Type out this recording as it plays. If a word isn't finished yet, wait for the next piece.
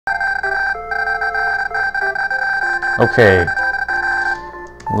Okay.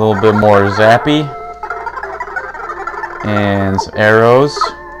 A little bit more zappy. And some arrows.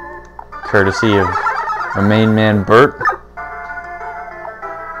 Courtesy of our main man, Bert.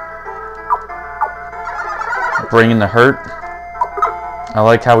 Bringing the hurt. I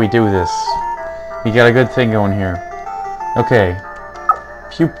like how we do this. We got a good thing going here. Okay.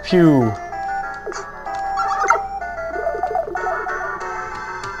 Pew pew.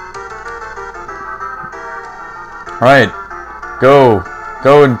 Alright. Go.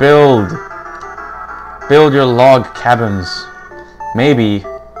 Go and build. Build your log cabins. Maybe,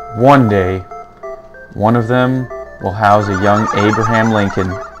 one day, one of them will house a young Abraham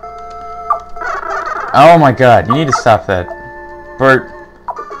Lincoln. Oh my god, you need to stop that. Bert,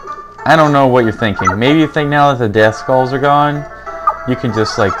 I don't know what you're thinking. Maybe you think now that the death skulls are gone, you can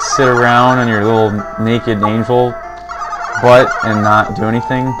just like sit around on your little naked angel butt and not do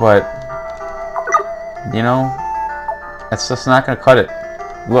anything, but you know, that's just not gonna cut it.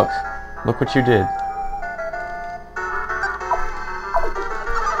 Look what you did.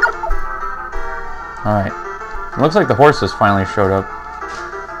 Alright. It looks like the horses finally showed up,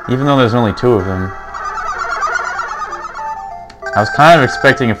 even though there's only 2 of them. I was kind of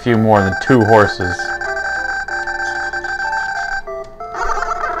expecting a few more than 2 horses.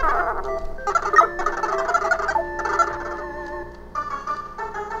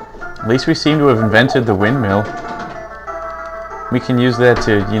 At least we seem to have invented the windmill. We can use that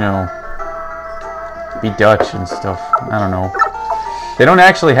to, you know, be Dutch and stuff. I don't know. They don't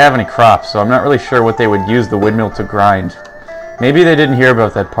actually have any crops, so I'm not really sure what they would use the windmill to grind. Maybe they didn't hear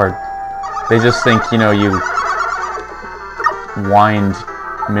about that part. They just think, you know, you wind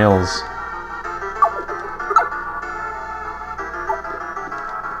mills.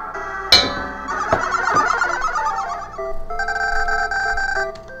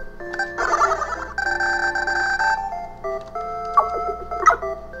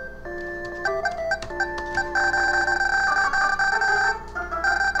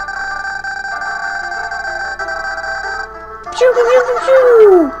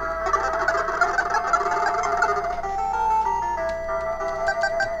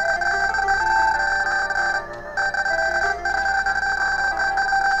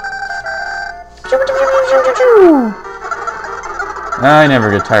 I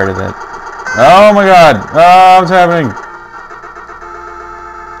never get tired of that. Oh my god! Oh, what's happening?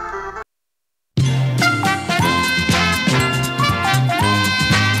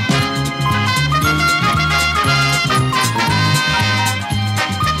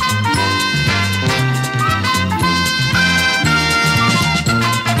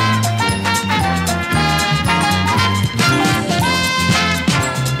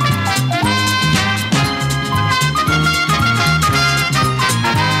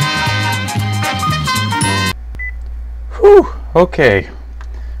 Okay,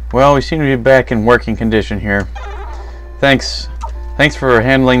 well, we seem to be back in working condition here. Thanks for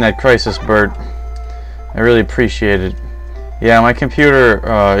handling that crisis, Bert. I really appreciate it. Yeah, my computer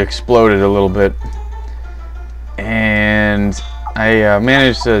exploded a little bit, and I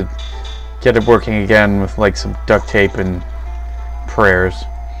managed to get it working again with like some duct tape and prayers.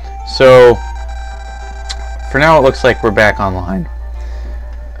 So for now, it looks like we're back online.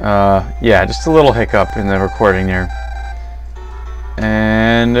 Yeah, just a little hiccup in the recording there.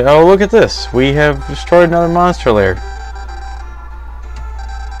 And oh, look at this. We have destroyed another monster lair.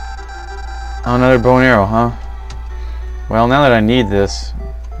 Oh, another bow and arrow, huh? Well, now that I need this,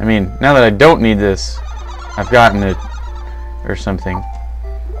 I mean, now that I don't need this, I've gotten it or something.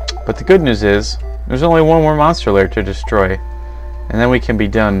 But the good news is, there's only one more monster lair to destroy, and then we can be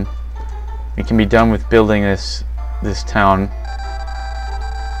done. We can be done with building this town.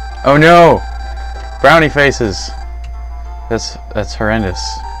 Oh no! Brownie faces. That's horrendous.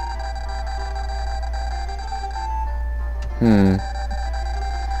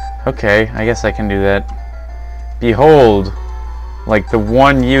 Okay, I guess I can do that. Behold, like the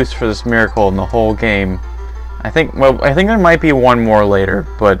one use for this miracle in the whole game. I think there might be one more later,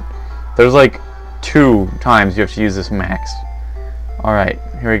 but there's like 2 times you have to use this max. Alright,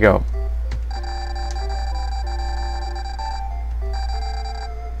 here we go.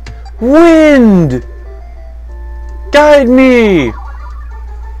 Wind! Guide me!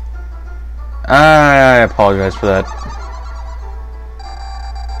 I apologize for that.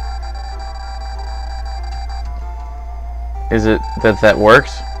 Is it that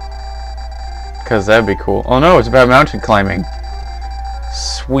works? Because that'd be cool. Oh no, it's about mountain climbing.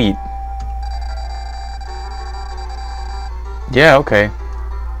 Sweet. Yeah, okay.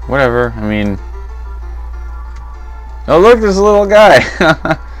 Whatever, I mean... Oh look, there's a little guy!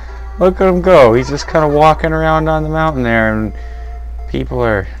 Look at him go. He's just kind of walking around on the mountain there, and people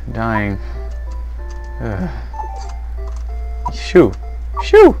are dying. Ugh. Shoo!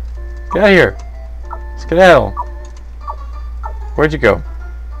 Shoo! Get out of here! Skedaddle! Where'd you go?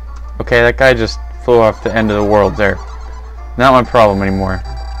 Okay, that guy just flew off the end of the world there. Not my problem anymore.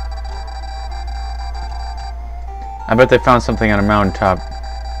 I bet they found something on a mountaintop.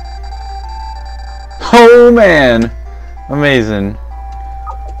 Oh man! Amazing.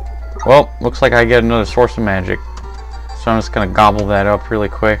 Well, looks like I get another source of magic. So I'm just gonna gobble that up really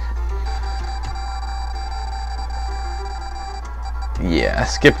quick. Yeah,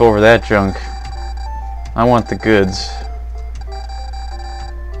 skip over that junk. I want the goods.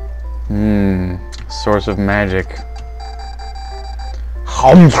 Source of magic.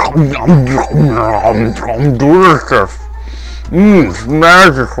 Delicious. It's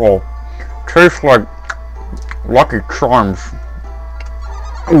magical. Tastes like Lucky Charms.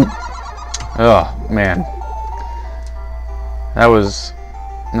 Oh man, that was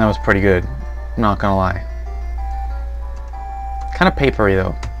pretty good. I'm not gonna lie. Kind of papery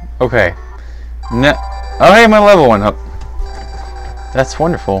though. Okay. Oh hey, my level went up. That's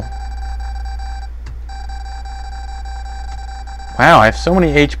wonderful. Wow, I have so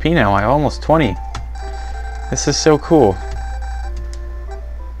many HP now. I have almost 20. This is so cool.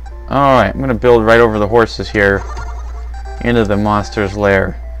 Alright, I'm gonna build right over the horses here. Into the monster's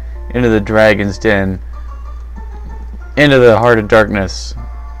lair. Into the dragon's den. Into the heart of darkness.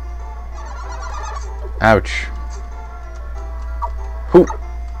 Ouch. Whoop.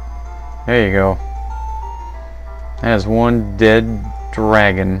 There you go. That is one dead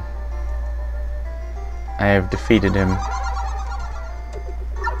dragon. I have defeated him.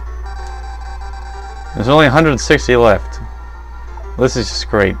 There's only 160 left. This is just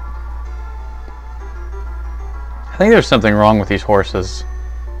great. I think there's something wrong with these horses.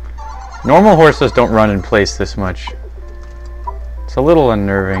 Normal horses don't run in place this much. It's a little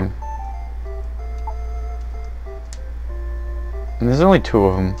unnerving. And there's only 2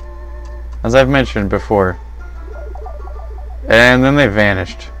 of them, as I've mentioned before. And then they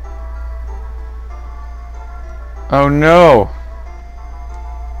vanished. Oh no!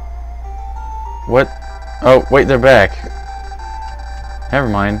 What? Oh, wait, they're back. Never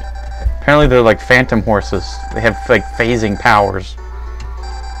mind. Apparently they're like phantom horses. They have like phasing powers.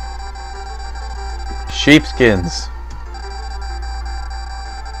 Sheepskins.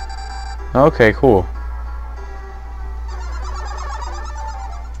 Okay, cool.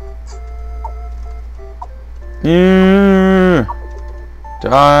 Yeah.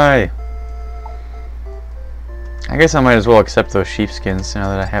 Die. I guess I might as well accept those sheepskins now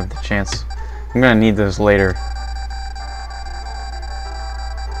that I have the chance. I'm gonna need those later.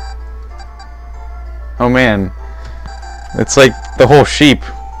 Oh man, it's like the whole sheep,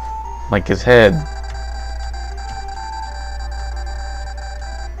 like his head.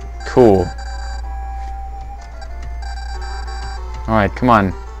 Cool. Alright, come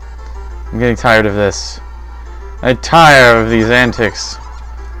on. I'm getting tired of this. I'm tired of these antics.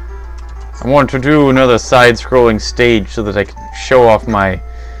 I want to do another side-scrolling stage so that I can show off my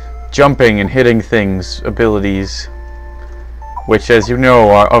jumping and hitting things abilities, which, as you know,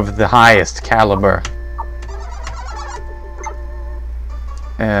 are of the highest caliber.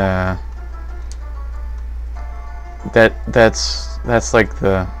 That's like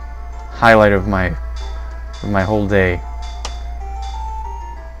the highlight of my whole day.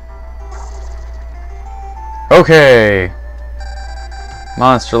 Okay,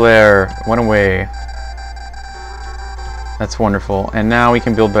 monster lair went away. That's wonderful. And now we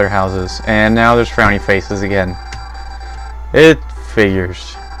can build better houses. And now there's frowny faces again. It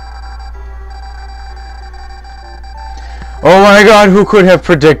figures. Oh my god, who could have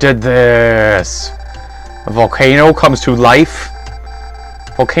predicted this? A volcano comes to life?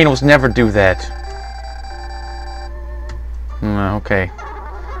 Volcanoes never do that. Okay.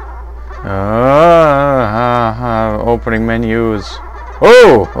 Opening menus.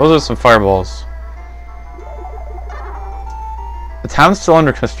 Oh, those are some fireballs. The town's still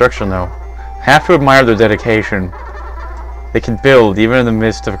under construction though. Have to admire their dedication. They can build even in the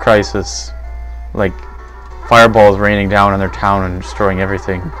midst of a crisis. Like fireballs raining down on their town and destroying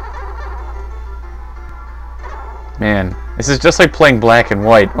everything. Man, this is just like playing black and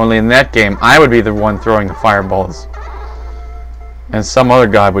white, only in that game I would be the one throwing the fireballs. And some other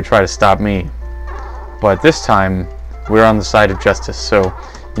god would try to stop me. But this time, we're on the side of justice, so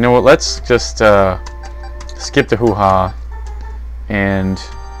you know what, let's just skip the hoo-ha. And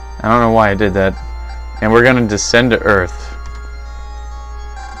I don't know why I did that. And we're gonna descend to Earth.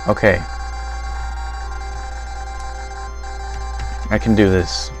 Okay. I can do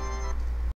this.